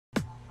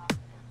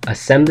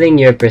Assembling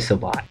your Bristle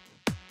Bot.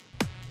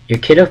 Your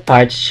kit of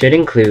parts should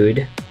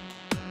include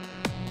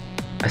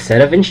a set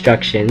of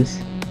instructions,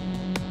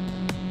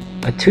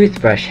 a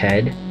toothbrush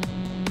head,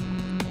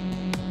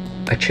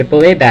 a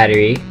AAA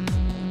battery,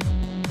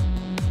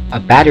 a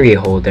battery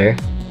holder,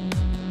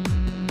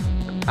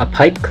 a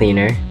pipe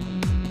cleaner,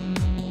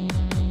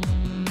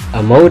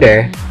 a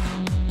motor,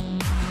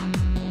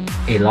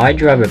 a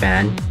large rubber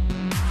band,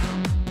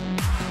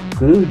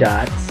 glue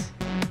dots,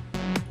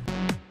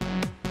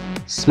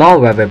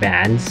 small rubber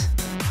bands,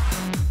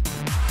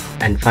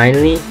 and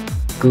finally,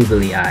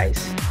 googly eyes.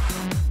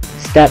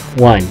 Step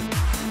 1.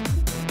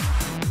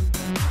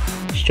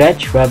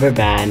 Stretch rubber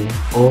band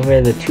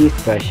over the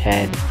toothbrush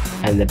head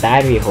and the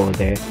battery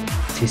holder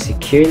to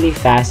securely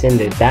fasten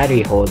the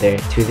battery holder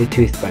to the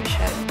toothbrush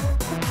head.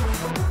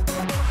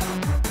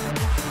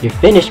 Your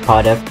finished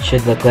product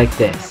should look like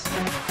this.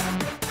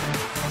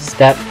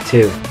 Step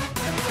 2.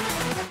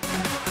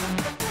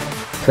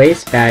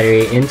 Place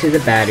battery into the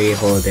battery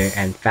holder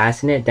and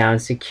fasten it down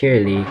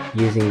securely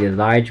using the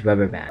large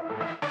rubber band.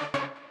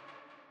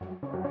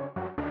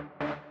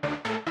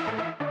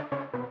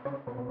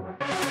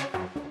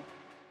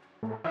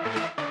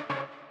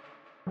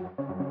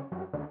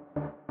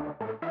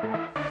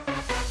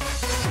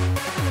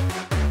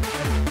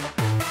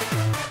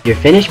 Your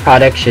finished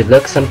product should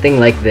look something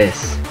like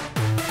this.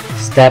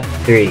 Step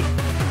 3.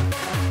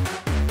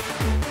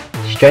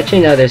 Stretch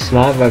another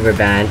small rubber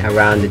band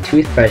around the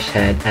toothbrush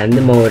head and the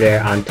motor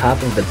on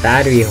top of the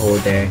battery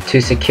holder to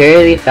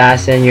securely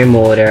fasten your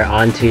motor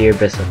onto your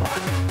Bristle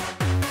Bot.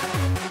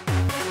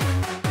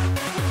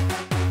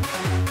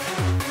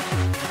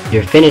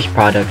 Your finished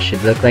product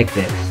should look like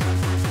this.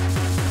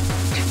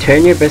 To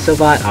turn your Bristle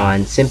Bot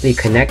on, simply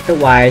connect the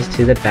wires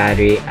to the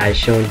battery as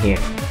shown here.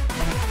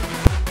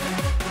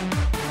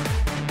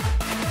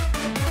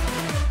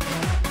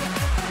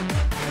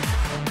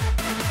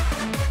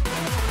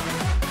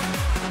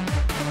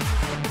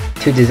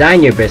 To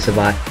design your Bristle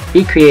Bot,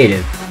 be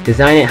creative.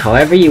 Design it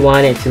however you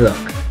want it to look.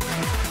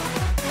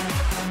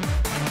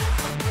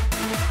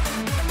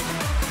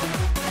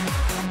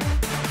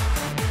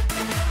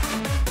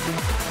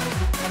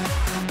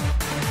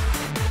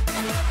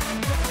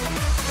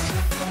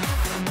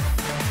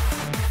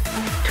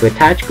 To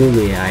attach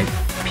googly eyes,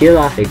 peel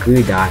off a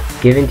glue dot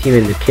given to you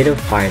in the kit of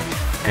parts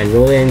and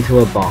roll it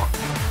into a ball.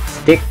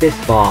 Stick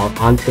this ball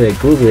onto a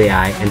googly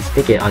eye and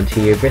stick it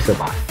onto your Bristle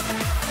Bot.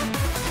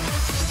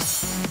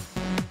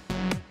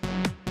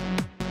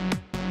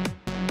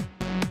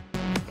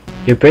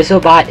 Your Bristle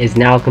Bot is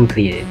now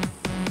completed.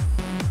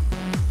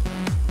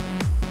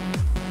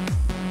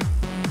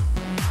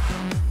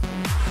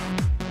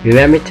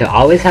 Remember to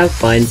always have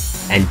fun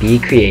and be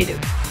creative.